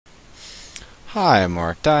Hi, I'm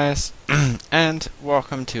Mark Dias, and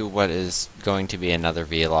welcome to what is going to be another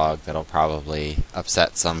vlog that'll probably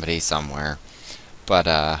upset somebody somewhere.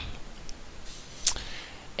 But,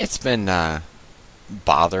 it's been,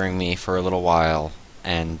 bothering me for a little while,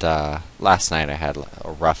 and, last night I had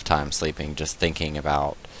a rough time sleeping just thinking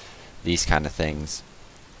about these kind of things.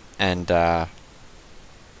 And,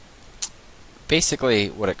 basically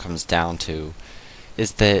what it comes down to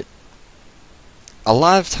is that a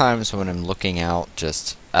lot of times when I'm looking out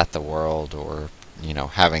just at the world or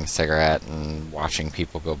having a cigarette and watching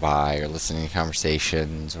people go by or listening to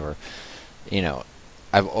conversations or you know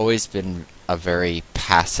I've always been a very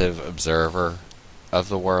passive observer of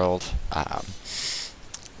the world.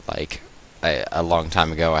 Like a long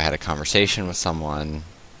time ago I had a conversation with someone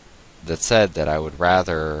that said that I would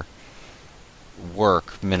rather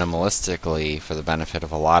work minimalistically for the benefit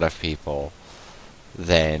of a lot of people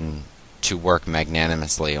than to work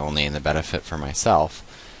magnanimously only in the benefit for myself.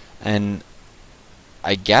 And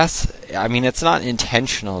I mean, it's not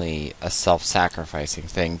intentionally a self-sacrificing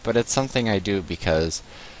thing, but it's something I do because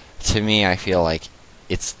to me I feel like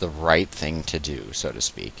it's the right thing to do, so to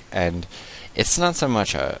speak. And it's not so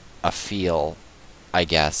much a feel, I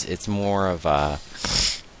guess. It's more of a,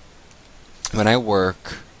 when I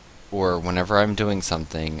work or whenever I'm doing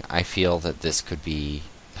something, I feel that this could be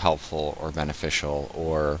helpful or beneficial,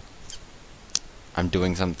 or I'm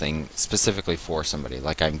doing something specifically for somebody,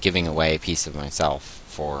 like I'm giving away a piece of myself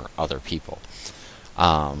for other people.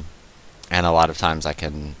 Um, and a lot of times I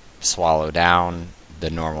can swallow down the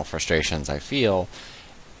normal frustrations I feel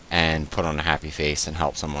and put on a happy face and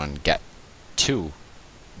help someone get to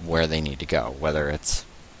where they need to go, whether it's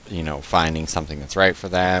finding something that's right for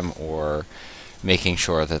them or making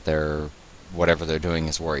sure that whatever they're doing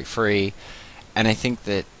is worry free. And I think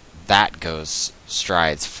that that goes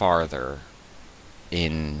strides farther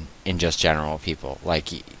in just general people. Like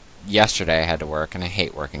yesterday I had to work, and I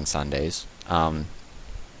hate working Sundays. And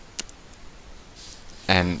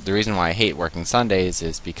the reason why I hate working Sundays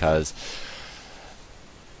is because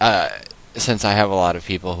uh, since I have a lot of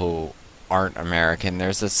people who aren't American,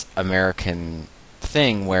 there's this American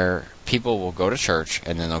thing where people will go to church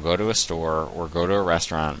and then they'll go to a store or go to a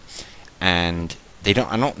restaurant, and I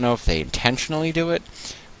don't know if they intentionally do it,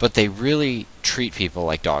 but they really treat people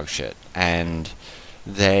like dog shit. And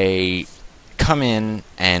they come in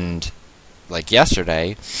and, like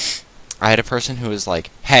yesterday, I had a person who was like,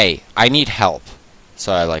 "Hey, I need help."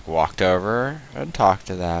 So I walked over and talked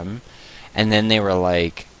to them, and then they were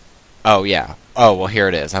like, "Oh yeah, oh well, here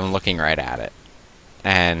it is. I'm looking right at it."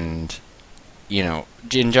 And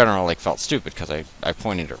in general, felt stupid because I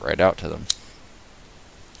pointed it right out to them.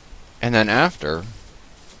 And then after,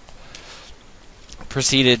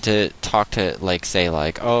 proceeded to talk to, say,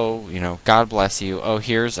 "Oh, God bless you. Oh,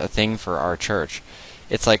 here's a thing for our church."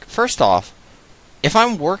 It's like, first off, if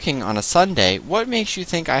I'm working on a Sunday, what makes you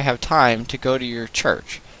think I have time to go to your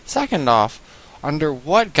church? Second off, under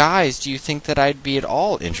what guise do you think that I'd be at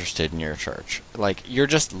all interested in your church?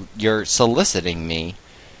 You're soliciting me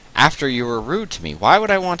after you were rude to me. Why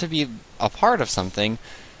would I want to be a part of something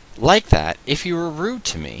like that if you were rude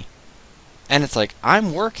to me? And it's like,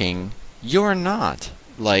 I'm working, you're not.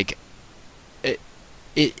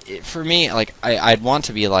 For me, I'd want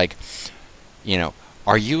to be like,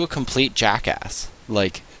 are you a complete jackass?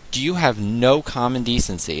 Do you have no common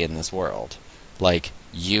decency in this world?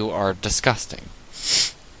 You are disgusting.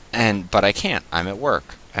 But I can't. I'm at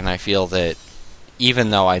work. And I feel that even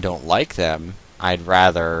though I don't like them, I'd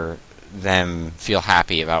rather them feel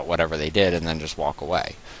happy about whatever they did and then just walk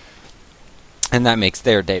away. And that makes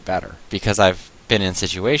their day better. Because I've been in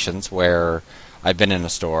situations where I've been in a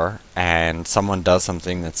store and someone does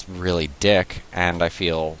something that's really dick, and I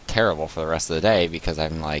feel terrible for the rest of the day because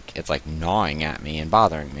it's like gnawing at me and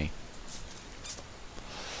bothering me.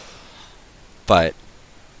 But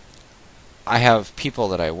I have people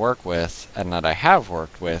that I work with and that I have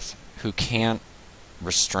worked with who can't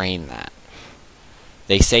restrain that.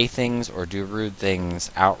 They say things or do rude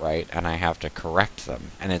things outright, and I have to correct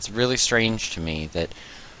them. And it's really strange to me that,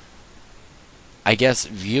 I guess,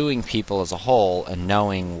 viewing people as a whole and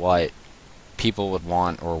knowing what people would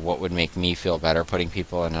want or what would make me feel better, putting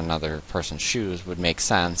people in another person's shoes would make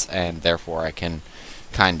sense, and therefore I can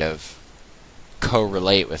kind of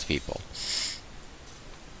correlate with people.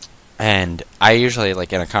 And I usually,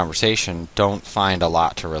 in a conversation, don't find a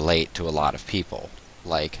lot to relate to a lot of people.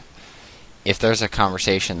 If there's a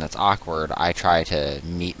conversation that's awkward, I try to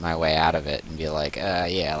meet my way out of it and be like,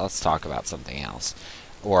 yeah, let's talk about something else.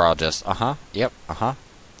 Or I'll just, yep,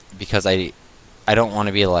 because I don't want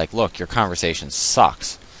to be like, look, your conversation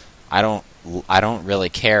sucks. I don't I don't really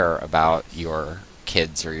care about your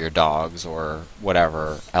kids or your dogs or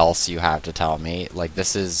whatever else you have to tell me. Like,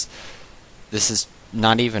 this is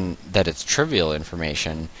not even that it's trivial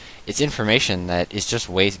information. It's information that is just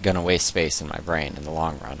going to waste space in my brain in the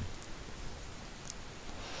long run.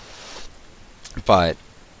 But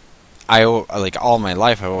like all my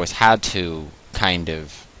life, I've always had to kind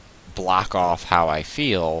of block off how I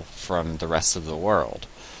feel from the rest of the world.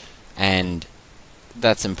 And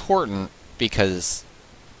that's important because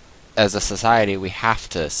as a society, we have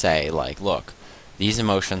to say, like, look, these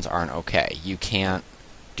emotions aren't okay. You can't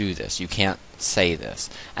do this. You can't say this.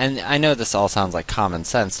 And I know this all sounds like common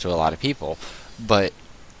sense to a lot of people, but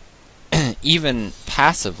even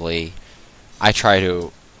passively, I try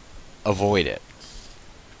to avoid it.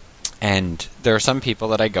 And there are some people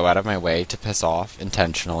that I go out of my way to piss off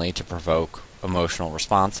intentionally to provoke emotional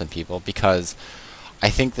response in people because I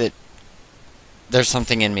think that there's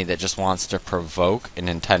something in me that just wants to provoke an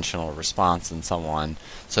intentional response in someone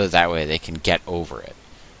so that way they can get over it.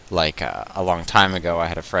 Like, a long time ago, I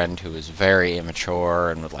had a friend who was very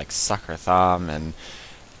immature and would, like, suck her thumb and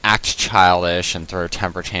act childish and throw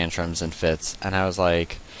temper tantrums and fits. And I was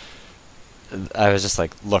just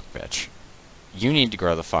like, look, bitch, you need to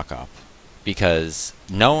grow the fuck up. Because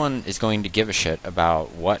no one is going to give a shit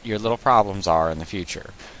about what your little problems are in the future.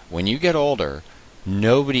 When you get older,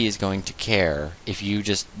 nobody is going to care if you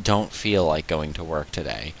just don't feel like going to work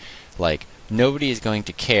today. Like, nobody is going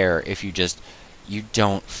to care if you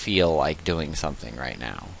don't feel like doing something right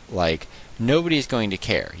now. Like, nobody's going to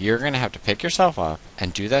care. You're going to have to pick yourself up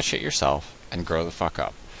and do that shit yourself and grow the fuck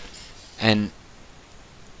up. And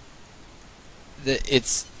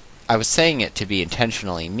I was saying it to be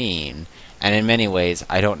intentionally mean, and in many ways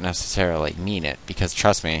I don't necessarily mean it, because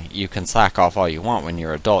trust me, you can slack off all you want when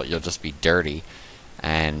you're an adult, you'll just be dirty,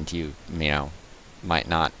 and you might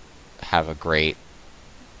not have a great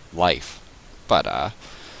life. But,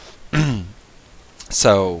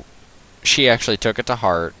 so, she actually took it to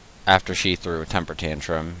heart after she threw a temper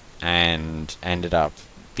tantrum, and ended up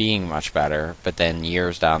being much better, but then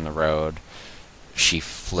years down the road, she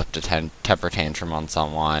flipped a temper tantrum on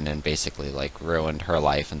someone and basically, like, ruined her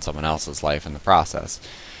life and someone else's life in the process.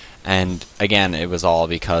 And again, it was all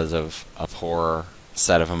because of a poor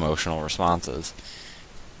set of emotional responses.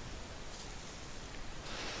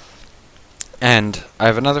 And I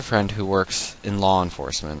have another friend who works in law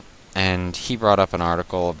enforcement, and he brought up an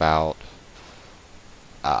article about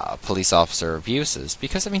police officer abuses,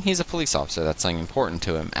 because, I mean, he's a police officer, that's something important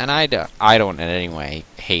to him, and I don't in any way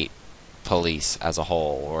hate police as a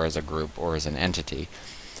whole, or as a group, or as an entity.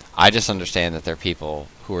 I just understand that they're people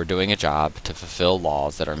who are doing a job to fulfill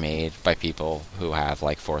laws that are made by people who have,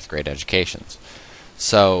 like, 4th grade educations.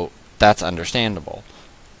 So, that's understandable.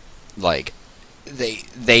 Like,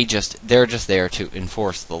 they're just there to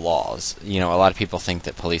enforce the laws. A lot of people think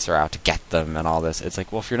that police are out to get them and all this. It's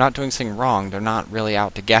like, well, if you're not doing something wrong, they're not really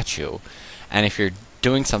out to get you. And if you're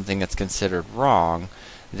doing something that's considered wrong,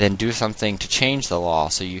 then do something to change the law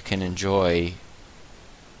so you can enjoy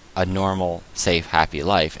a normal, safe, happy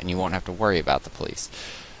life, and you won't have to worry about the police.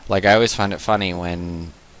 Like, I always find it funny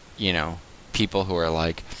when, people who are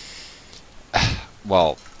like,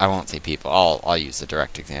 well, I won't say people, I'll use a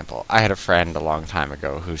direct example. I had a friend a long time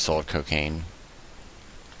ago who sold cocaine,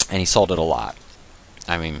 and he sold it a lot.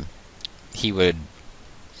 I mean, he would,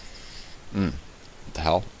 what the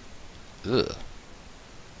hell? Ugh.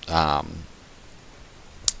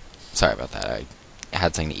 Sorry about that. I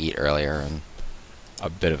had something to eat earlier, and a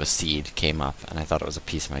bit of a seed came up, and I thought it was a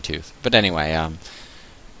piece of my tooth. But anyway,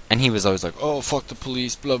 and he was always like, oh, fuck the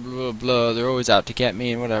police, blah, blah, blah, blah, they're always out to get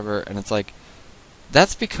me, and whatever. And it's like,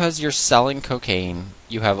 that's because you're selling cocaine,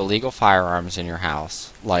 you have illegal firearms in your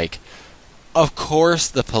house. Like, of course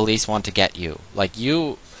the police want to get you. Like,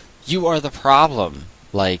 you are the problem.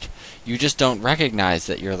 Like, you just don't recognize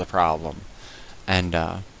that you're the problem.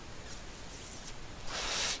 And,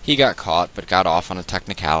 he got caught, but got off on a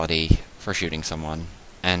technicality for shooting someone.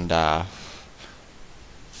 And,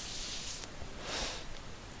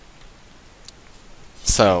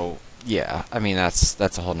 so, yeah, I mean,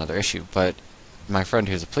 that's a whole nother issue. But my friend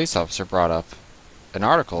who's a police officer brought up an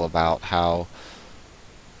article about how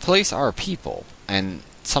police are people, and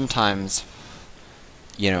sometimes,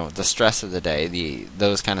 the stress of the day,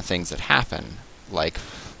 those kind of things that happen, like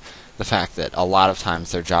the fact that a lot of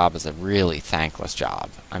times their job is a really thankless job.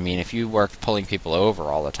 I mean, if you worked pulling people over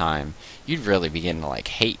all the time, you'd really begin to, like,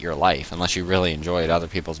 hate your life, unless you really enjoyed other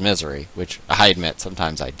people's misery, which I admit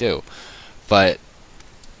sometimes I do. But,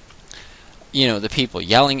 the people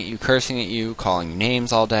yelling at you, cursing at you, calling you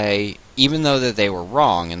names all day, even though that they were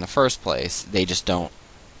wrong in the first place, they just don't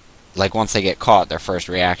like once they get caught, their first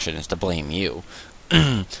reaction is to blame you,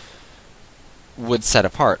 would set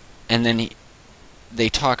apart. And then they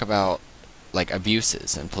talk about like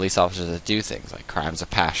abuses and police officers that do things like crimes of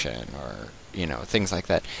passion or things like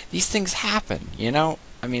that. These things happen,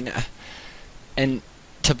 I mean, and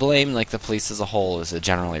to blame like the police as a whole is a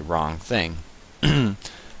generally wrong thing.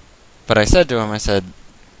 But I said to him, I said,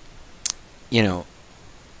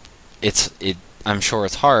 I'm sure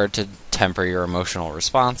it's hard to temper your emotional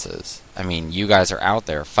responses. I mean, you guys are out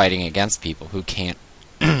there fighting against people who can't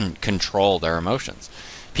control their emotions.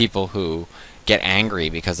 People who get angry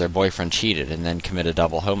because their boyfriend cheated and then commit a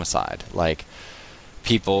double homicide. Like,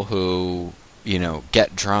 people who,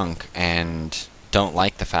 get drunk and don't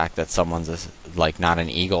like the fact that someone's not an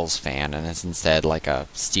Eagles fan and is instead like a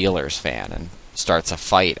Steelers fan and starts a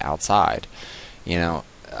fight outside.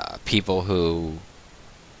 People who,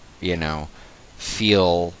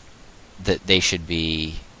 feel that they should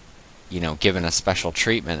be, given a special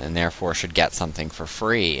treatment and therefore should get something for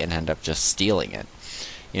free and end up just stealing it.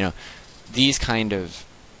 These kind of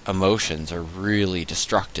emotions are really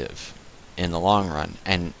destructive in the long run,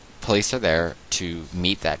 and police are there to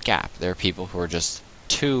meet that gap. There are people who are just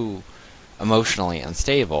too emotionally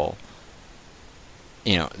unstable,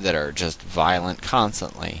 that are just violent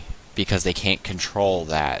constantly because they can't control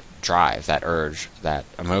that drive, that urge, that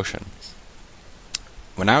emotion.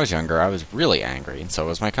 When I was younger, I was really angry, and so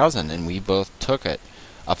was my cousin, and we both took it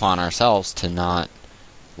upon ourselves to not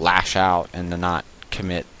lash out and to not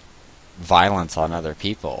commit violence on other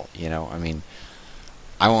people. I mean,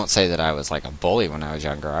 I won't say that I was like a bully when I was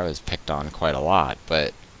younger. I was picked on quite a lot,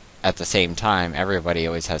 but at the same time, everybody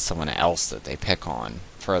always has someone else that they pick on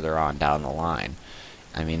further on down the line.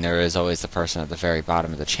 I mean, there is always the person at the very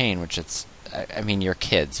bottom of the chain, which you're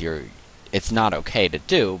kids. It's not okay to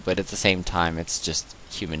do, but at the same time, it's just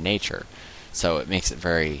human nature. So it makes it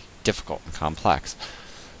very difficult and complex.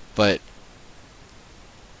 But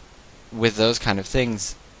with those kind of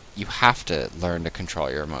things, you have to learn to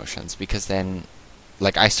control your emotions, because then,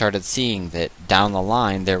 like, I started seeing that down the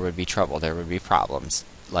line there would be trouble, there would be problems.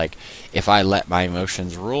 Like, if I let my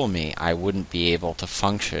emotions rule me, I wouldn't be able to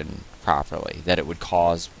function properly, that it would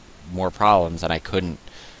cause more problems and I couldn't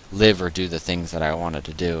live or do the things that I wanted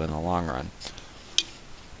to do in the long run.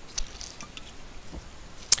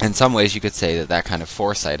 In some ways, you could say that that kind of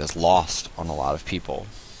foresight is lost on a lot of people.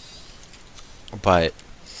 But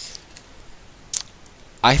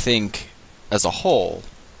I think, as a whole,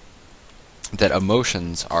 that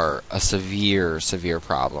emotions are a severe, severe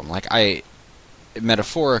problem. Like,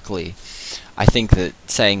 metaphorically, I think that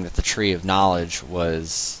saying that the tree of knowledge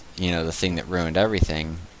was, the thing that ruined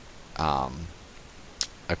everything, ruined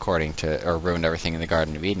everything in the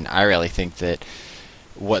Garden of Eden, I really think that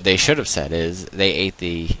what they should have said is they ate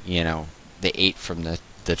they ate from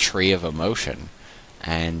the tree of emotion,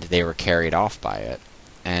 and they were carried off by it.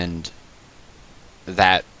 And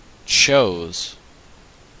that shows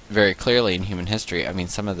very clearly in human history. I mean,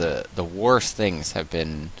 some of the worst things have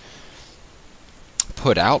been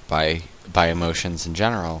put out by emotions in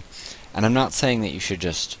general. And I'm not saying that you should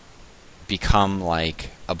just become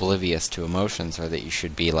like oblivious to emotions, or that you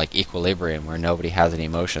should be like equilibrium where nobody has any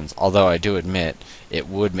emotions, although I do admit it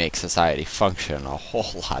would make society function a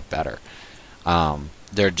whole lot better.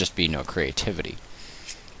 There'd just be no creativity.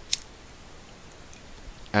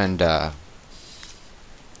 And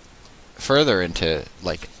further into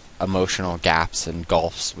like emotional gaps and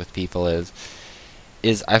gulfs with people is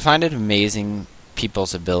I find it amazing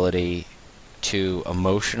people's ability to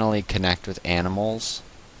emotionally connect with animals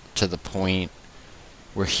to the point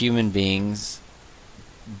where human beings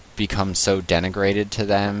become so denigrated to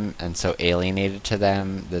them and so alienated to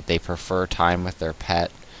them that they prefer time with their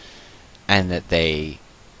pet, and that they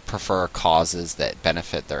prefer causes that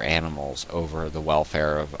benefit their animals over the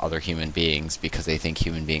welfare of other human beings, because they think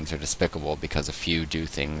human beings are despicable because a few do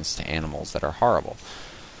things to animals that are horrible.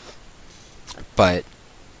 But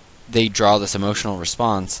they draw this emotional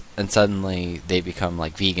response, and suddenly they become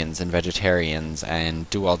like vegans and vegetarians and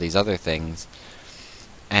do all these other things,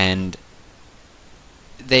 and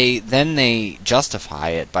they justify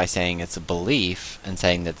it by saying it's a belief, and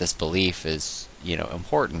saying that this belief is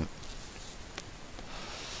important,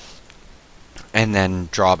 and then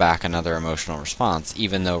draw back another emotional response,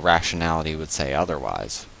 even though rationality would say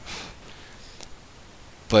otherwise.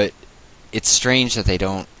 But it's strange that they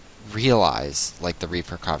don't realize like the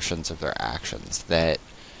repercussions of their actions, that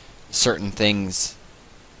certain things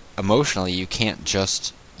emotionally you can't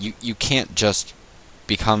just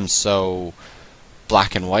become so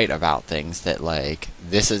black and white about things that like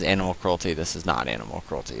this is animal cruelty, this is not animal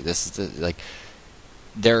cruelty, this is like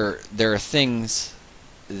there are things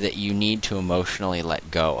that you need to emotionally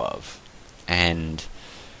let go of. And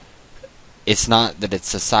it's not that it's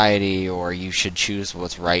society or you should choose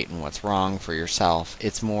what's right and what's wrong for yourself.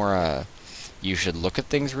 It's more you should look at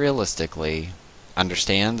things realistically,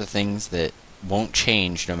 understand the things that won't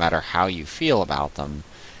change no matter how you feel about them,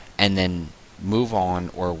 and then move on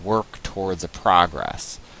or work towards a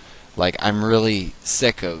progress. Like, I'm really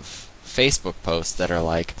sick of Facebook posts that are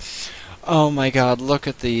like, oh my god, look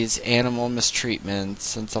at these animal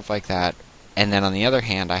mistreatments and stuff like that. And then on the other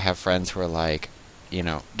hand, I have friends who are like,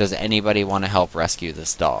 does anybody want to help rescue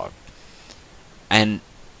this dog? And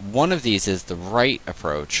one of these is the right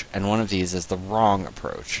approach, and one of these is the wrong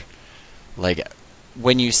approach. Like,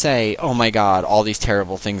 when you say, oh my god, all these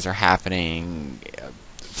terrible things are happening,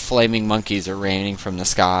 flaming monkeys are raining from the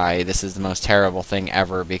sky, this is the most terrible thing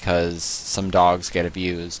ever because some dogs get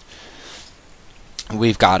abused,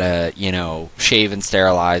 we've got to, shave and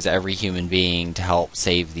sterilize every human being to help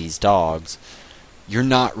save these dogs, you're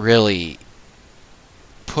not really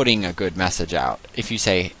putting a good message out. If you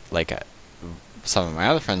say, like some of my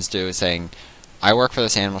other friends do, is saying, I work for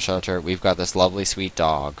this animal shelter, we've got this lovely sweet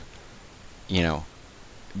dog,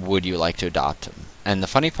 would you like to adopt him? And the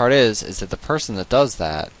funny part is that the person that does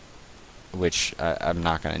that, which I'm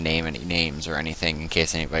not going to name any names or anything in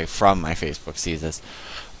case anybody from my Facebook sees this,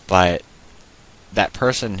 but that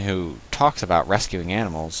person who talks about rescuing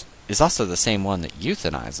animals is also the same one that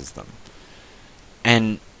euthanizes them.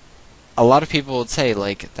 And a lot of people would say,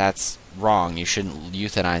 like, that's wrong, you shouldn't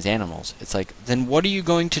euthanize animals. It's like, then what are you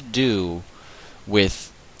going to do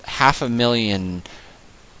with 500,000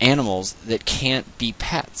 animals that can't be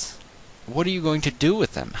pets? What are you going to do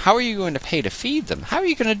with them? How are you going to pay to feed them? How are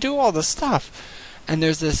you going to do all this stuff? And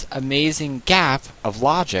there's this amazing gap of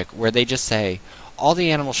logic where they just say, all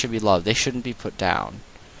the animals should be loved, they shouldn't be put down.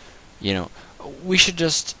 We should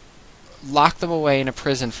just lock them away in a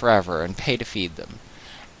prison forever and pay to feed them.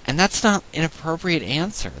 And that's not an appropriate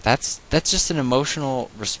answer. That's just an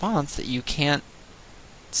emotional response that you can't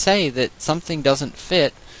say that something doesn't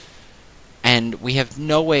fit and we have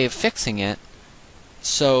no way of fixing it,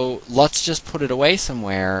 so let's just put it away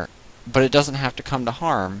somewhere, but it doesn't have to come to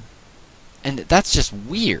harm. And that's just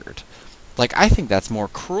weird. Like, I think that's more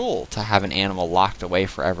cruel to have an animal locked away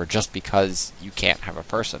forever just because you can't have a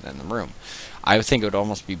person in the room. I would think it would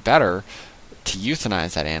almost be better to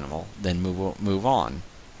euthanize that animal than move on.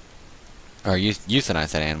 Or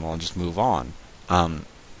euthanize that animal and just move on.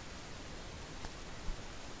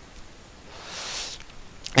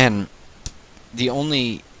 And the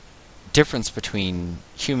only difference between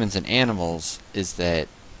humans and animals is that,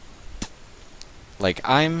 like,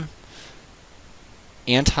 I'm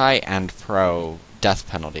anti and pro death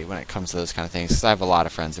penalty when it comes to those kind of things, because I have a lot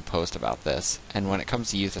of friends who post about this. And when it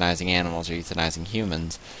comes to euthanizing animals or euthanizing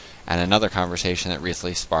humans, and another conversation that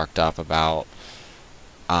recently sparked up about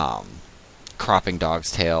cropping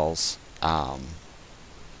dogs' tails,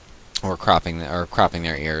 or cropping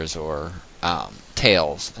their ears, or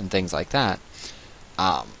tails and things like that.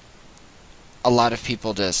 A lot of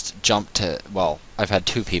people just jump to, well, I've had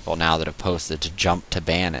 2 people now that have posted to jump to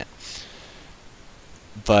ban it.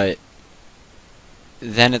 But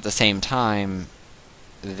then at the same time,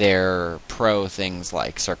 they're pro things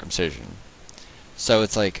like circumcision. So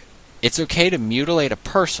it's like, it's okay to mutilate a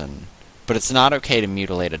person, but it's not okay to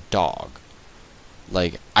mutilate a dog.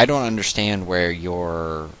 Like, I don't understand where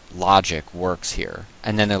your logic works here.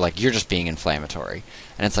 And then they're like, you're just being inflammatory.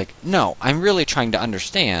 And it's like, no, I'm really trying to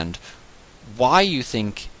understand why you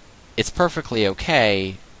think it's perfectly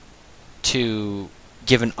okay to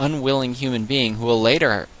give an unwilling human being who will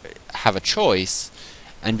later have a choice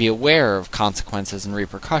and be aware of consequences and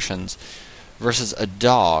repercussions versus a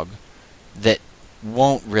dog that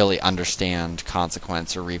won't really understand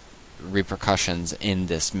consequence or repercussions in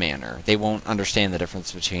this manner. They won't understand the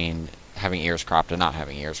difference between having ears cropped and not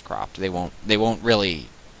having ears cropped. They won't really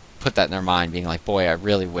put that in their mind, being like, boy, I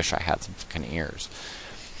really wish I had some fucking ears.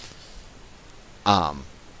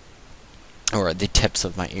 Or the tips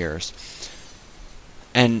of my ears.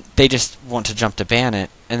 And they just want to jump to ban it,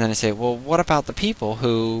 and then I say, well, what about the people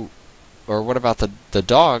who, or what about the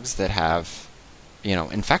dogs that have,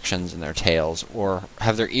 infections in their tails, or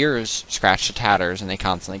have their ears scratched to tatters and they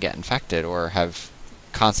constantly get infected, or have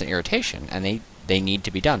constant irritation, and they need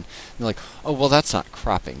to be done. And they're like, oh, well, that's not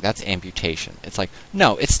cropping, that's amputation. It's like,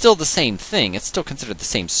 no, it's still the same thing. It's still considered the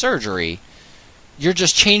same surgery. You're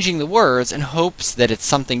just changing the words in hopes that it's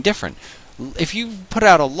something different. If you put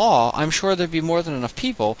out a law, I'm sure there'd be more than enough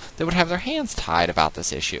people that would have their hands tied about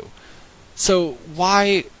this issue. So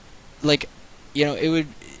why, it would,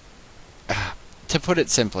 to put it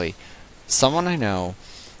simply, someone I know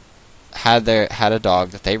had a dog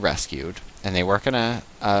that they rescued, and they work in a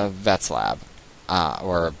vet's lab,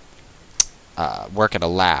 or work at a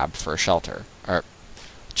lab for a shelter. Or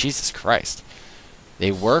Jesus Christ,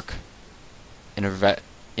 they work in a vet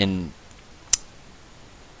in.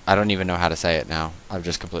 I don't even know how to say it now. I've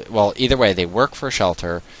just completely. Well, either way, they work for a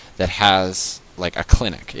shelter that has like a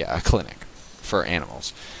clinic. Yeah, a clinic for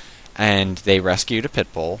animals, and they rescued a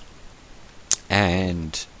pit bull,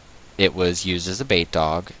 and it was used as a bait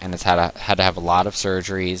dog, and it's had to have a lot of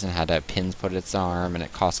surgeries and had to have pins put in its arm, and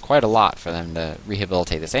it cost quite a lot for them to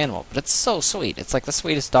rehabilitate this animal. But it's so sweet. It's like the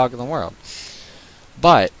sweetest dog in the world.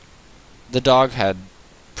 But the dog had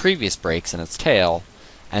previous breaks in its tail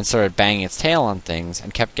and started banging its tail on things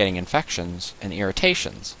and kept getting infections and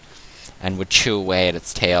irritations and would chew away at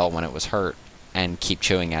its tail when it was hurt and keep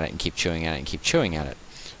chewing at it and keep chewing at it and keep chewing at it.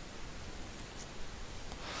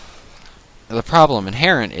 The problem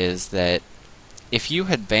inherent is that if you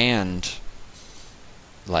had banned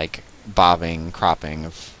like bobbing,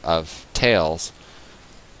 cropping of tails,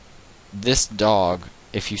 this dog,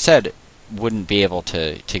 if you said, wouldn't be able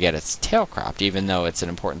to get its tail cropped, even though it's an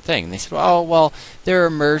important thing. And they said, oh, well, there are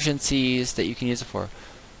emergencies that you can use it for.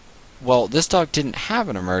 Well, this dog didn't have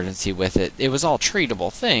an emergency with it. It was all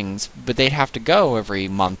treatable things, but they'd have to go every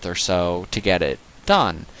month or so to get it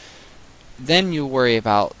done. Then you worry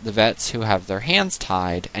about the vets who have their hands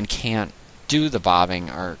tied and can't do the bobbing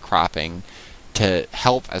or cropping to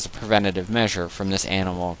help as a preventative measure from this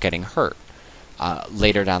animal getting hurt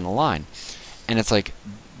later down the line. And it's like,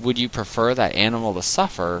 would you prefer that animal to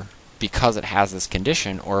suffer because it has this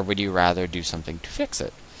condition, or would you rather do something to fix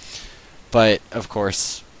it? But, of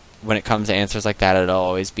course, when it comes to answers like that, it'll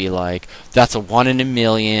always be like, that's a 1 in a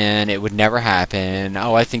million, it would never happen,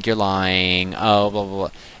 oh, I think you're lying, oh, blah, blah,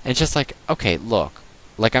 blah. And it's just like, okay, look,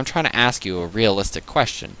 like I'm trying to ask you a realistic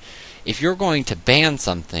question. If you're going to ban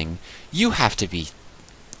something, you have to be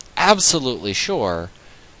absolutely sure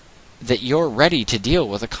that you're ready to deal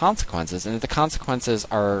with the consequences, and that the consequences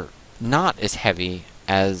are not as heavy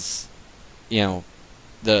as,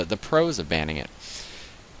 the pros of banning it.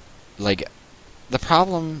 Like, the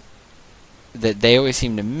problem that they always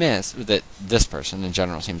seem to miss, that this person in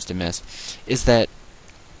general seems to miss, is that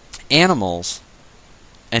animals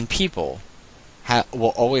and people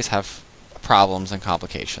will always have problems and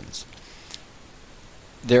complications.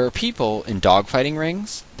 There are people in dogfighting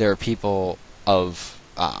rings, there are people of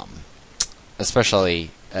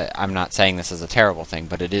especially, I'm not saying this is a terrible thing,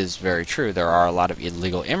 but it is very true. There are a lot of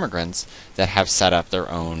illegal immigrants that have set up their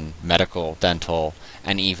own medical, dental,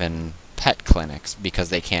 and even pet clinics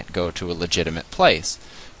because they can't go to a legitimate place,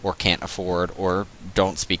 or can't afford, or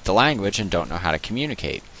don't speak the language and don't know how to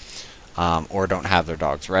communicate, or don't have their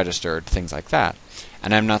dogs registered, things like that.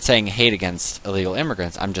 And I'm not saying hate against illegal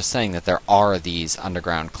immigrants, I'm just saying that there are these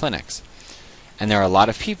underground clinics. And there are a lot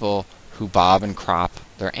of people who bob and crop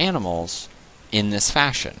their animals in this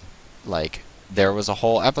fashion. Like, there was a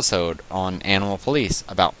whole episode on Animal Police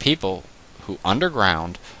about people who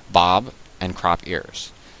underground bob and crop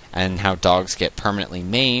ears, and how dogs get permanently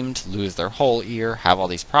maimed, lose their whole ear, have all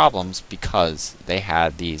these problems because they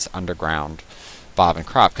had these underground bob and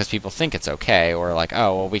crop, because people think it's okay, or like,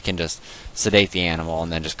 oh, well, we can just sedate the animal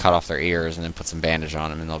and then just cut off their ears and then put some bandage on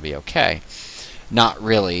them and they'll be okay. Not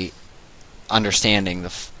really understanding the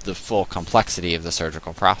full complexity of the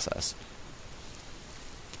surgical process.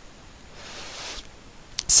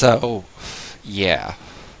 So, yeah.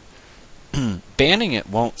 Banning it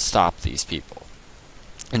won't stop these people.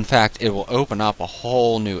 In fact, it will open up a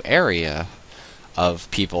whole new area of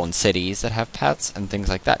people in cities that have pets and things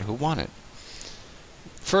like that who want it.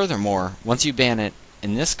 Furthermore, once you ban it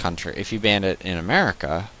in this country, if you ban it in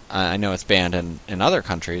America, I know it's banned in other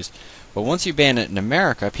countries, but once you ban it in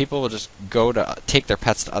America, people will just go to take their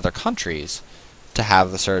pets to other countries to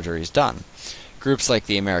have the surgeries done. Groups like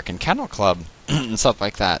the American Kennel Club and stuff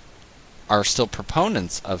like that are still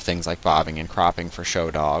proponents of things like bobbing and cropping for show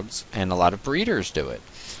dogs, and a lot of breeders do it.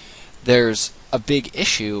 There's a big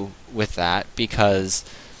issue with that because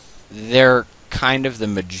they're kind of the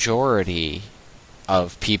majority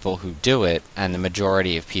of people who do it, and the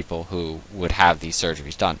majority of people who would have these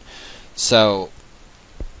surgeries done. So,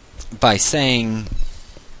 by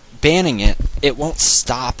banning it, it won't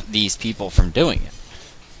stop these people from doing it.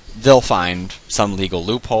 They'll find some legal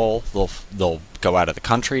loophole, they'll go out of the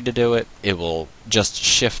country to do it, it will just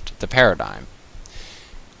shift the paradigm.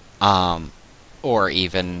 Or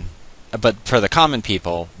even, but for the common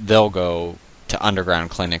people, they'll go to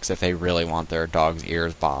underground clinics if they really want their dog's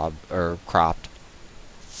ears bobbed or cropped.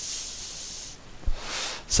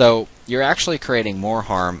 So, you're actually creating more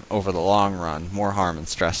harm over the long run, more harm and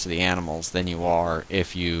stress to the animals, than you are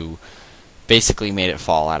if you basically made it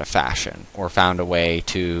fall out of fashion, or found a way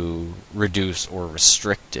to reduce or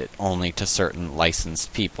restrict it only to certain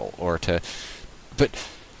licensed people, or to... But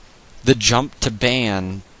the jump to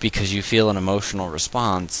ban because you feel an emotional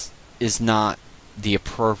response is not the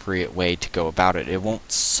appropriate way to go about it. It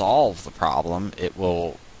won't solve the problem. It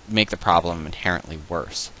will make the problem inherently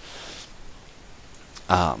worse.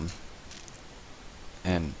 And,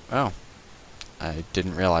 oh, I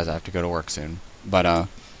didn't realize I have to go to work soon. But,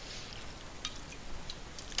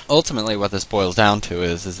 ultimately what this boils down to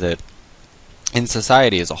is that in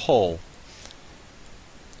society as a whole,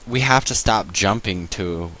 we have to stop jumping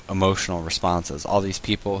to emotional responses. All these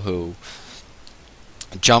people who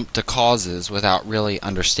jump to causes without really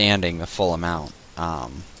understanding the full amount.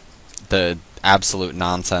 The absolute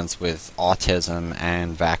nonsense with autism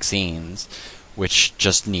and vaccines, which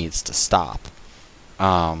just needs to stop.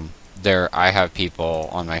 I have people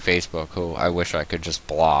on my Facebook who I wish I could just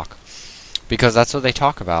block, because that's what they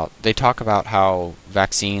talk about. They talk about how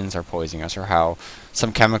vaccines are poisoning us, or how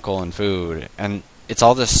some chemical in food, and it's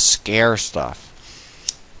all this scare stuff.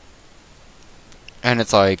 And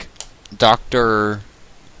it's like, Dr.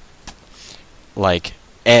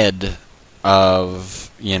 Ed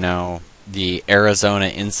of, the Arizona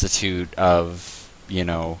Institute of,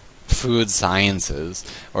 Food Sciences,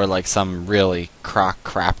 or some really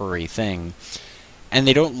crappery thing, and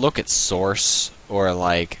they don't look at source or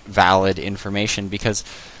valid information, because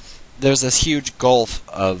there's this huge gulf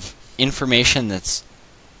of information that's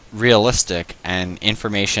realistic and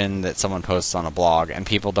information that someone posts on a blog, and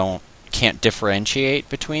people can't differentiate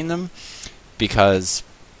between them, because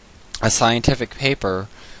a scientific paper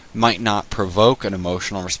might not provoke an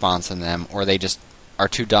emotional response in them, or they just are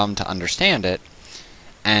too dumb to understand it,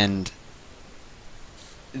 and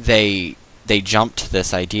they jump to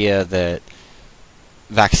this idea that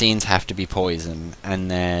vaccines have to be poison,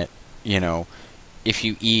 and that, if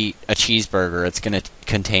you eat a cheeseburger, it's going to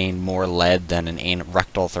contain more lead than an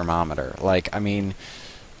rectal thermometer.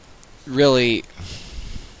 Really,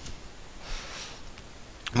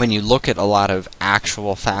 when you look at a lot of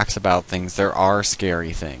actual facts about things, there are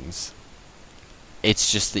scary things.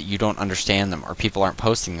 It's just that you don't understand them, or people aren't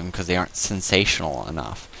posting them because they aren't sensational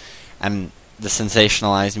enough. And the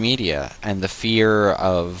sensationalized media, and the fear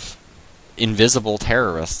of invisible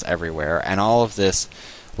terrorists everywhere, and all of this,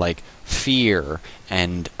 fear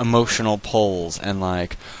and emotional pulls, and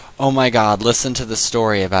oh my god, listen to the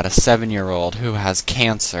story about a 7-year-old who has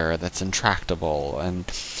cancer that's intractable,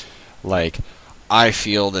 and I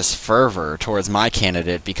feel this fervor towards my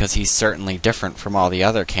candidate because he's certainly different from all the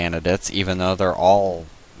other candidates, even though they're all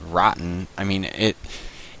rotten.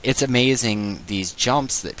 It's amazing, these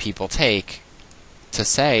jumps that people take to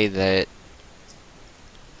say that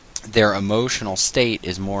their emotional state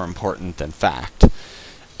is more important than fact.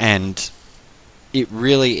 And it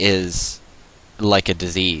really is like a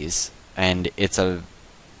disease, and it's a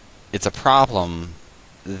problem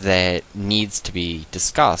that needs to be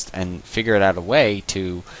discussed and figured out a way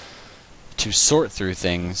to sort through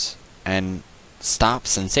things and stop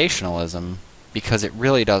sensationalism, because it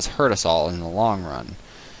really does hurt us all in the long run.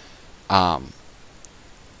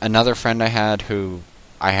 Another friend I had who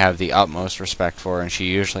I have the utmost respect for, and she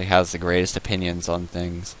usually has the greatest opinions on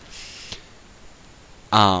things,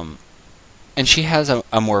 and she has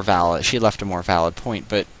she left a more valid point,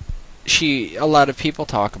 but a lot of people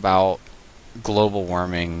talk about global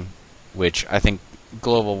warming, which I think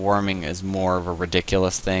global warming is more of a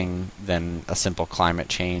ridiculous thing than a simple climate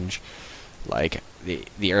change.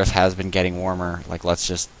 The Earth has been getting warmer.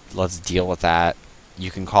 Let's deal with that.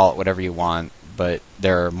 You can call it whatever you want, but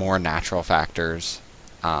there are more natural factors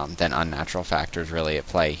than unnatural factors really at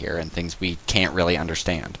play here, and things we can't really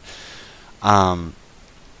understand. But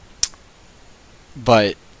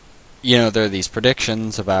there are these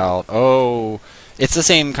predictions about, it's the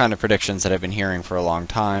same kind of predictions that I've been hearing for a long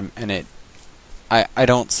time, and I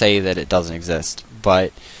don't say that it doesn't exist,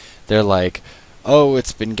 but they're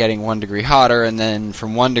it's been getting 1 degree hotter, and then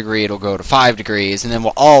from 1 degree it'll go to 5 degrees, and then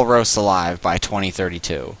we'll all roast alive by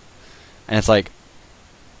 2032. And it's in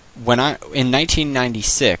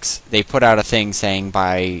 1996, they put out a thing saying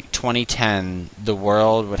by 2010, the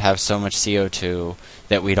world would have so much CO2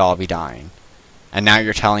 that we'd all be dying. And now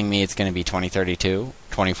you're telling me it's going to be 2032,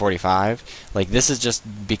 2045? This is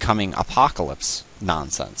just becoming apocalypse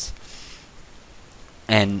nonsense.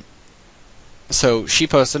 And so she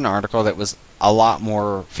posted an article that was a lot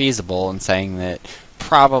more feasible, in saying that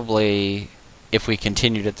probably, if we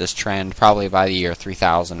continued at this trend, probably by the year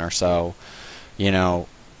 3000 or so,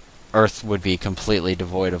 Earth would be completely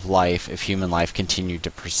devoid of life if human life continued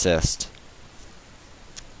to persist.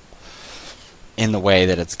 in the way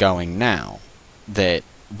that it's going now, that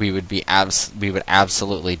we would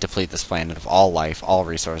absolutely deplete this planet of all life, all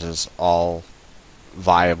resources, all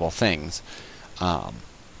viable things,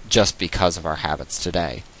 just because of our habits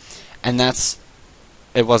today. And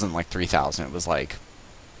it wasn't like 3,000, it was like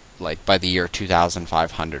by the year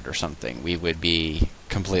 2,500 or something, we would be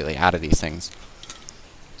completely out of these things.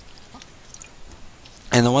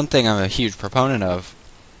 And the one thing I'm a huge proponent of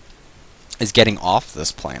is getting off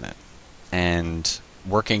this planet and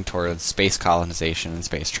working towards space colonization and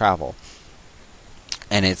space travel.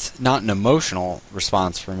 And it's not an emotional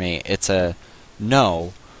response for me, it's a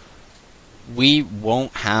no, we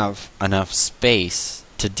won't have enough space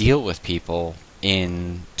to deal with people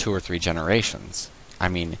in 2 or 3 generations. I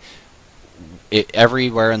mean,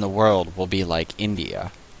 everywhere in the world will be like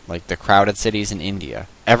India. Like the crowded cities in India.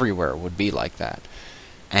 Everywhere would be like that.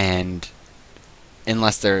 And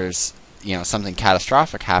unless there's, something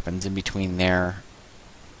catastrophic happens in between there,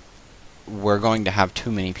 we're going to have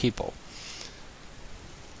too many people.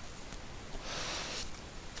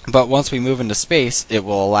 But once we move into space, it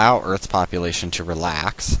will allow Earth's population to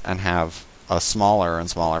relax and have a smaller and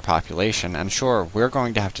smaller population. And sure, we're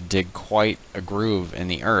going to have to dig quite a groove in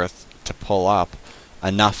the Earth to pull up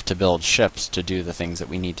enough to build ships to do the things that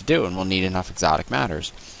we need to do, and we'll need enough exotic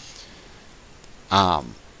matters.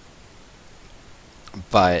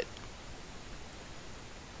 But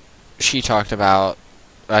she talked about,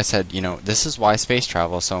 I said, this is why space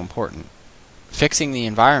travel is so important. Fixing the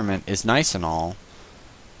environment is nice and all,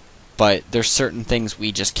 but there's certain things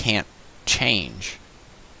we just can't change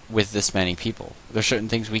with this many people. There's certain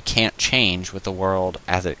things we can't change with the world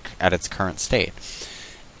at its current state.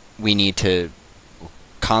 We need to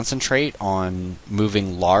concentrate on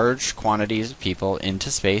moving large quantities of people into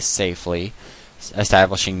space safely,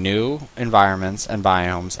 establishing new environments and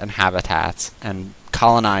biomes and habitats, and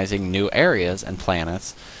colonizing new areas and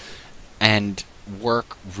planets, and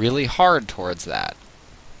work really hard towards that.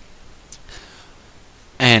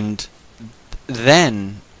 And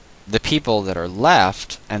then the people that are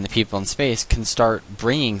left and the people in space can start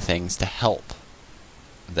bringing things to help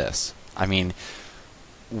this. I mean,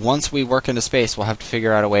 once we work into space, we'll have to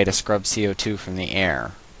figure out a way to scrub CO2 from the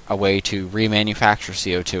air, a way to remanufacture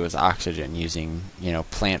CO2 as oxygen using,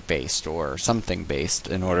 plant-based or something-based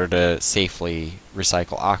in order to safely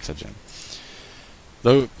recycle oxygen.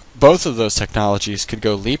 Though both of those technologies could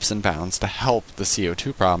go leaps and bounds to help the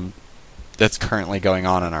CO2 problem that's currently going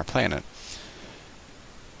on our planet.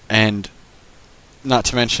 And not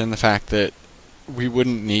to mention the fact that we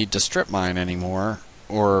wouldn't need to strip mine anymore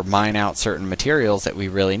or mine out certain materials that we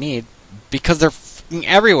really need because they're f***ing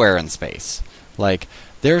everywhere in space. Like,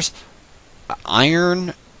 there's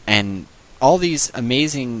iron and all these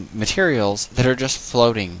amazing materials that are just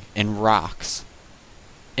floating in rocks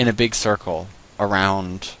in a big circle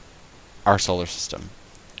around our solar system.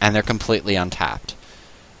 And they're completely untapped.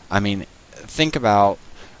 I mean, think about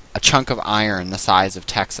a chunk of iron the size of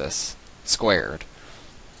Texas squared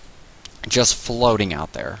just floating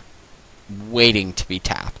out there, waiting to be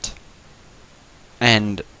tapped.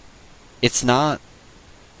 And it's not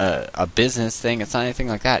a business thing, it's not anything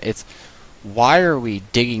like that. It's, why are we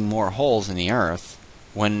digging more holes in the Earth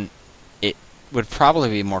when it would probably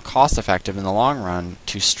be more cost effective in the long run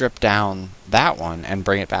to strip down that one and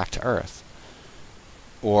bring it back to Earth?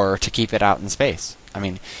 Or to keep it out in space? I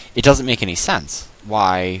mean, it doesn't make any sense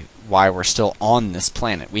why we're still on this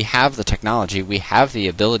planet. We have the technology, we have the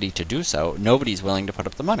ability to do so, nobody's willing to put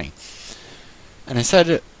up the money. And I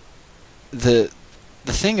said, the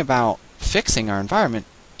thing about fixing our environment,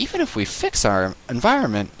 even if we fix our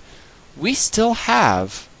environment, we still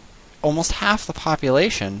have almost half the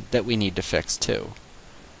population that we need to fix too.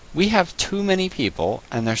 We have too many people,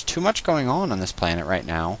 and there's too much going on this planet right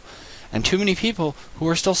now, and too many people who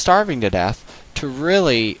are still starving to death to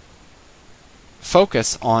really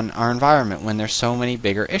focus on our environment when there's so many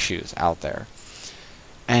bigger issues out there.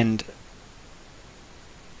 And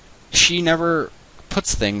she never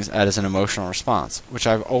puts things as an emotional response, which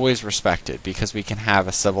I've always respected, because we can have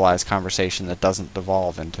a civilized conversation that doesn't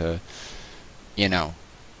devolve into,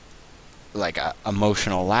 like a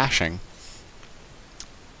emotional lashing.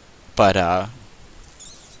 But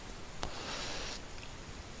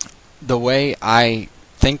the way I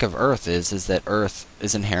think of Earth is that Earth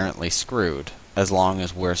is inherently screwed as long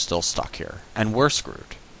as we're still stuck here. And we're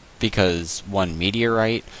screwed. Because one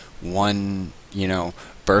meteorite, one,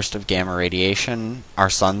 burst of gamma radiation, our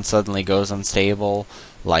sun suddenly goes unstable.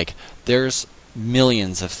 Like, there's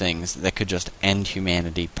millions of things that could just end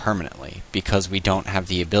humanity permanently because we don't have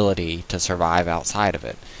the ability to survive outside of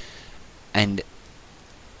it. And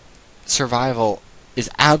survival is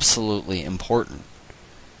absolutely important.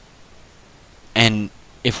 And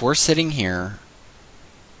if we're sitting here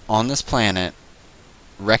on this planet,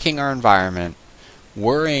 wrecking our environment,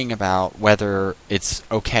 worrying about whether it's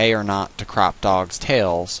okay or not to crop dogs'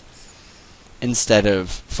 tails, instead of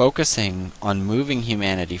focusing on moving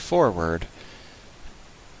humanity forward,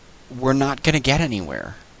 we're not going to get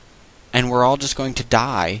anywhere. And we're all just going to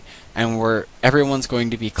die, and everyone's going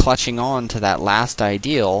to be clutching on to that last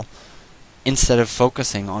ideal instead of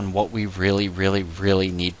focusing on what we really, really,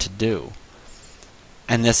 really need to do.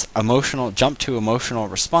 And this jump to emotional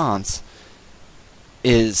response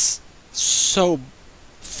is so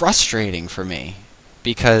frustrating for me,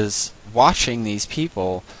 because watching these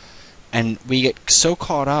people, and we get so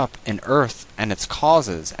caught up in Earth and its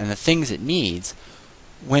causes and the things it needs,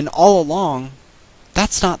 when all along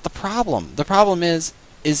that's not the problem. The problem is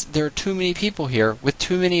there are too many people here with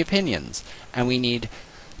too many opinions, and we need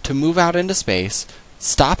to move out into space,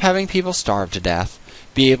 stop having people starve to death,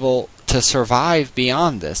 be able to survive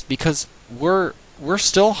beyond this, because we're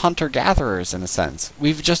still hunter-gatherers in a sense.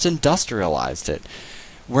 We've just industrialized it.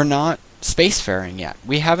 We're not spacefaring yet.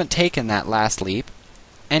 We haven't taken that last leap,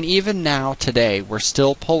 and even now, today, we're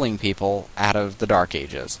still pulling people out of the Dark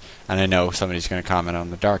Ages. And I know somebody's going to comment on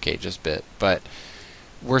the Dark Ages bit, but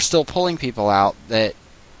we're still pulling people out that,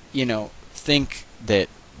 think that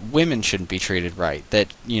women shouldn't be treated right,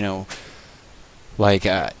 that, like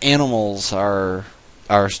animals are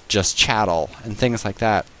just chattel and things like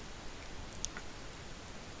that.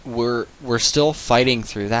 We're still fighting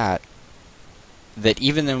through that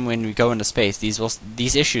even then when we go into space,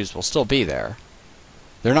 these issues will still be there.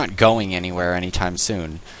 They're not going anywhere anytime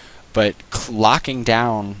soon. But locking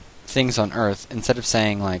down things on Earth, instead of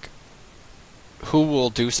saying, like, who will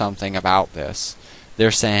do something about this,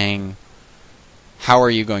 they're saying, how are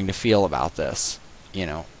you going to feel about this?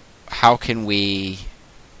 How can we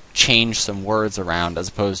change some words around, as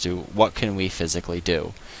opposed to what can we physically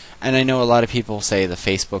do? And I know a lot of people say the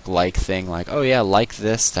Facebook like thing, like, oh yeah, like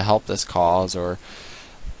this to help this cause. Or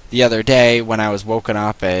the other day when I was woken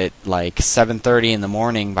up at like 7:30 in the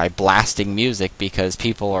morning by blasting music because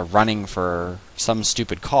people are running for some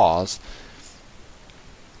stupid cause,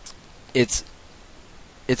 it's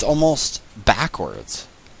almost backwards.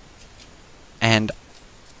 And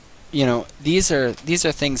these are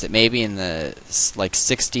things that maybe in the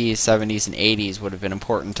 60s, 70s, and 80s would have been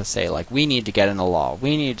important to say, like, we need to get in the law.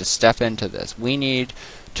 We need to step into this. We need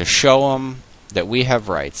to show them that we have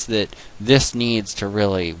rights, that this needs to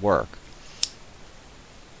really work.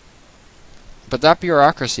 But that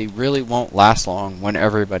bureaucracy really won't last long when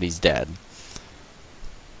everybody's dead.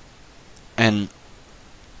 And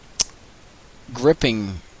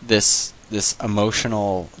gripping this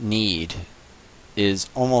emotional need is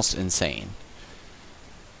almost insane,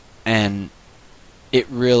 and it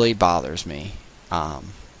really bothers me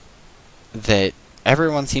that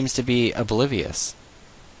everyone seems to be oblivious.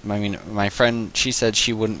 I mean, my friend, she said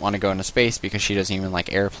she wouldn't want to go into space because she doesn't even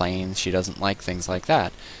like airplanes, she doesn't like things like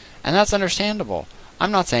that, and that's understandable.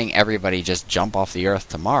 I'm not saying everybody just jump off the Earth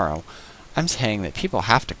tomorrow. I'm saying that people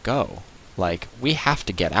have to go. Like, we have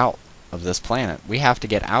to get out of this planet. We have to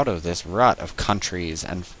get out of this rut of countries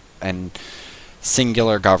and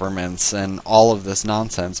singular governments and all of this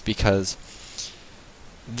nonsense, because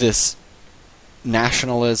this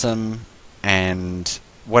nationalism and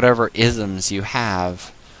whatever isms you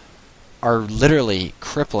have are literally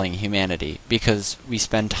crippling humanity, because we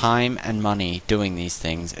spend time and money doing these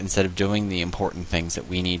things instead of doing the important things that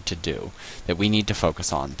we need to do, that we need to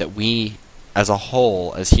focus on, that we as a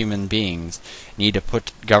whole, as human beings, need to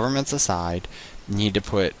put governments aside, need to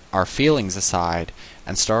put our feelings aside,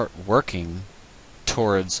 and start working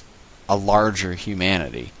towards a larger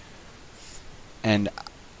humanity. And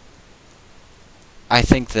I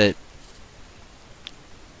think that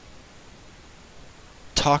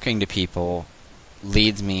talking to people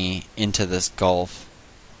leads me into this gulf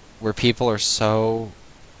where people are so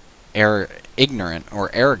ignorant or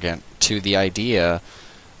arrogant to the idea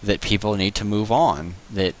that people need to move on,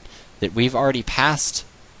 that we've already passed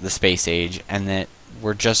the space age, and that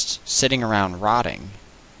we're just sitting around rotting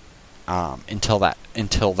until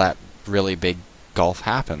that really big gulf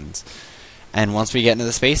happens. And once we get into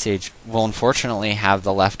the space age, we'll unfortunately have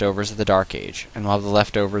the leftovers of the Dark Age, and we'll have the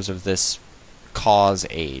leftovers of this cause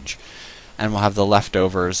age, and we'll have the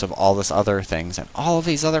leftovers of all this other things, and all of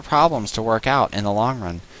these other problems to work out in the long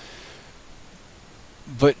run.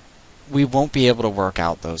 But we won't be able to work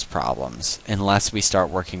out those problems unless we start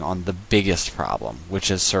working on the biggest problem,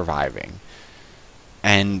 which is surviving.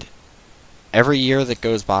 And every year that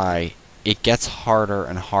goes by, it gets harder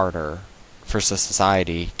and harder for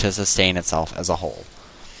society to sustain itself as a whole.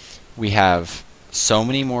 We have so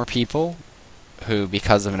many more people who,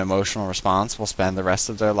 because of an emotional response, will spend the rest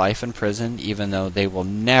of their life in prison, even though they will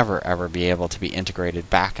never ever be able to be integrated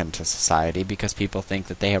back into society because people think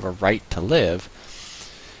that they have a right to live.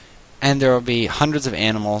 And there will be hundreds of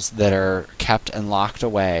animals that are kept and locked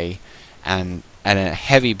away and a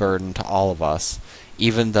heavy burden to all of us,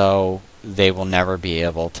 even though they will never be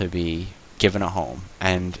able to be given a home.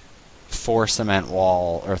 And 3 cement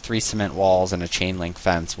walls and a chain link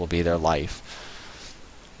fence will be their life.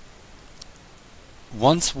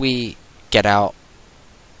 Once we get out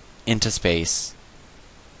into space,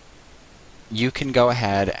 you can go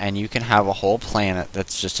ahead and you can have a whole planet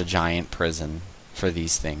that's just a giant prison for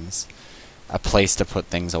these things. A place to put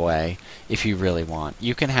things away, if you really want.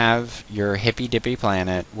 You can have your hippy-dippy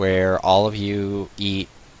planet where all of you eat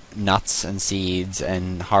nuts and seeds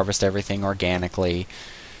and harvest everything organically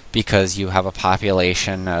because you have a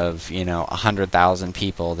population of, 100,000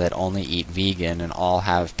 people that only eat vegan and all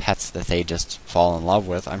have pets that they just fall in love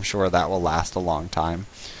with. I'm sure that will last a long time.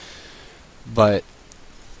 But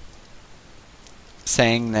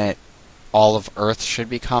saying that all of Earth should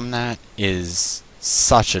become that is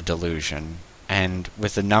such a delusion. And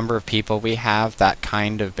with the number of people we have, that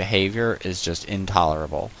kind of behavior is just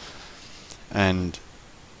intolerable. And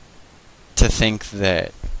to think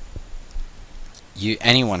that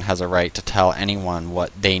anyone has a right to tell anyone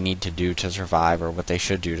what they need to do to survive or what they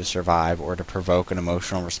should do to survive, or to provoke an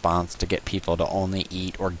emotional response to get people to only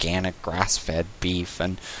eat organic grass-fed beef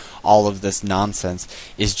and all of this nonsense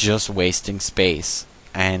is just wasting space,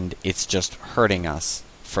 and it's just hurting us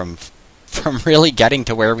from really getting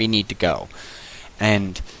to where we need to go.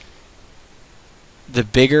 And the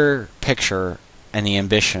bigger picture and the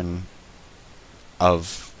ambition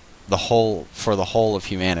of the whole of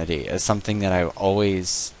humanity is something that I've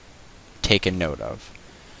always taken note of.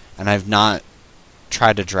 And I've not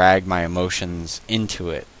tried to drag my emotions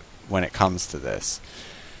into it when it comes to this.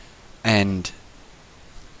 And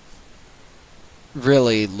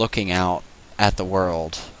really looking out at the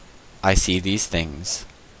world, I see these things,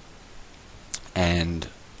 and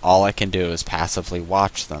all I can do is passively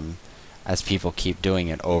watch them as people keep doing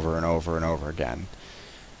it over and over and over again.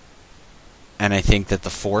 And I think that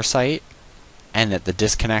the foresight and that the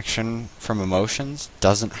disconnection from emotions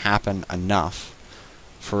doesn't happen enough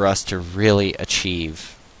for us to really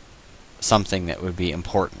achieve something that would be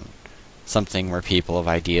important. Something where people of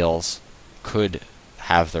ideals could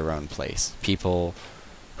have their own place. People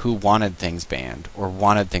who wanted things banned or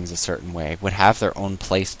wanted things a certain way would have their own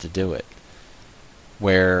place to do it.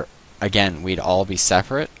 Where, again, we'd all be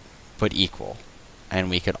separate but equal.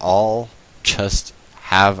 And we could all just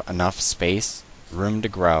have enough space, room to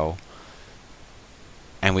grow,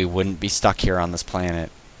 and we wouldn't be stuck here on this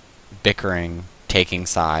planet bickering, taking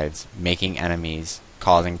sides, making enemies,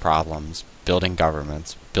 causing problems, building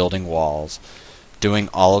governments, building walls, doing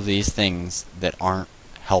all of these things that aren't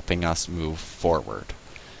helping us move forward.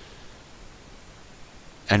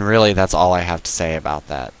 And really, that's all I have to say about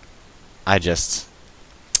that.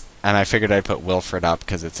 And I figured I'd put Wilfred up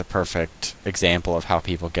because it's a perfect example of how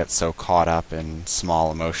people get so caught up in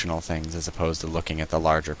small emotional things as opposed to looking at the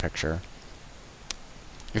larger picture.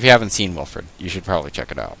 If you haven't seen Wilfred, you should probably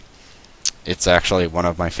check it out. It's actually one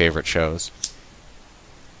of my favorite shows.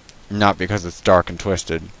 Not because it's dark and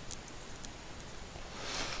twisted,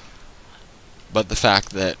 but the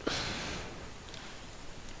fact that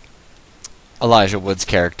Elijah Wood's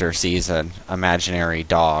character sees an imaginary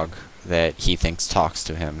dog that he thinks talks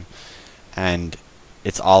to him, and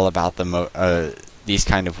it's all about these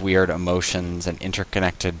kind of weird emotions and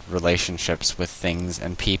interconnected relationships with things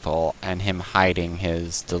and people, and him hiding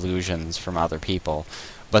his delusions from other people.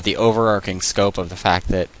 But the overarching scope of the fact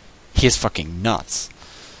that he is fucking nuts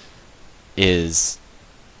is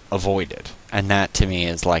avoided, and that to me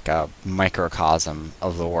is like a microcosm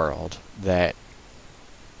of the world. That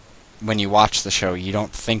when you watch the show, you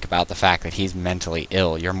don't think about the fact that he's mentally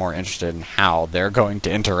ill. You're more interested in how they're going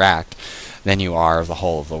to interact than you are of the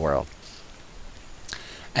whole of the world.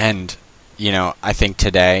 And, I think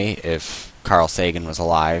today, if Carl Sagan was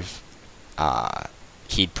alive,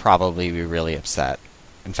 he'd probably be really upset.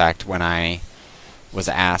 In fact, when I was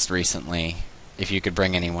asked recently if you could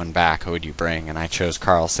bring anyone back, who would you bring? And I chose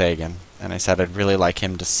Carl Sagan. And I said I'd really like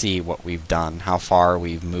him to see what we've done, how far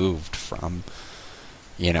we've moved from,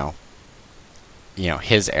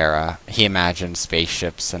 his era. He imagined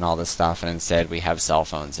spaceships and all this stuff, and instead we have cell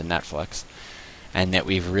phones and Netflix. And that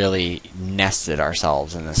we've really nested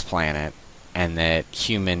ourselves in this planet, and that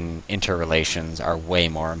human interrelations are way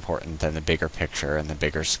more important than the bigger picture and the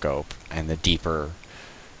bigger scope and the deeper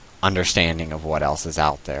understanding of what else is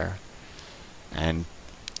out there. And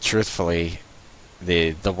truthfully,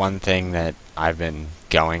 the one thing that I've been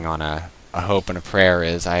going on a hope and a prayer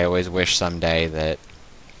is I always wish someday that,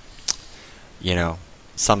 you know,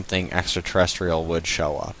 something extraterrestrial would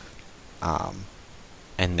show up,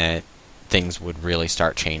 and that things would really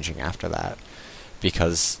start changing after that,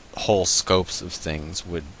 because whole scopes of things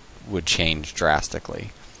would change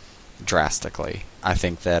drastically. Drastically. I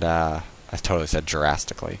think that I totally said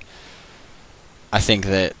drastically. I think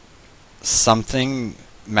that something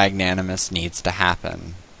magnanimous needs to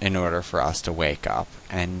happen in order for us to wake up,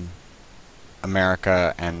 and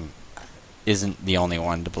America and isn't the only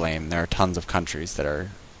one to blame. There are tons of countries that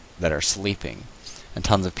are sleeping, and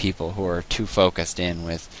tons of people who are too focused in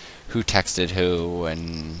with who texted who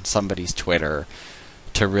and somebody's Twitter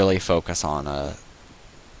to really focus on a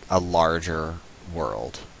larger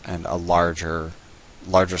world and a larger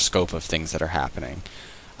scope of things that are happening.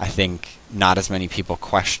 I think not as many people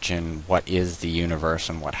question what is the universe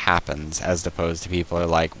and what happens, as opposed to people are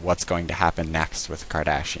like, what's going to happen next with the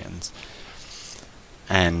Kardashians?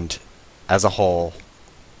 And as a whole,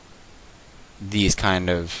 these kind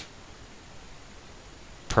of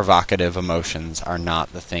provocative emotions are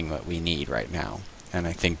not the thing that we need right now. And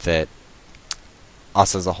I think that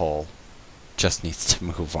us as a whole just needs to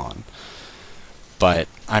move on. But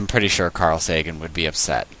I'm pretty sure Carl Sagan would be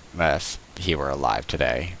upset if he were alive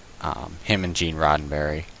today. Him and Gene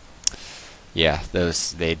Roddenberry. Yeah,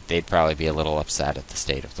 they'd probably be a little upset at the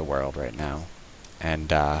state of the world right now.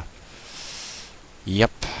 And,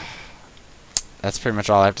 yep. That's pretty much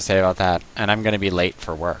all I have to say about that. And I'm going to be late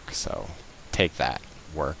for work, so take that,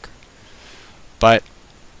 work. But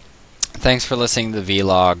thanks for listening to the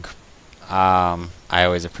vlog. I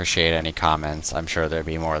always appreciate any comments. I'm sure there'll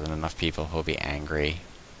be more than enough people who'll be angry.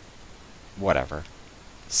 Whatever.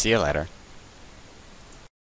 See you later.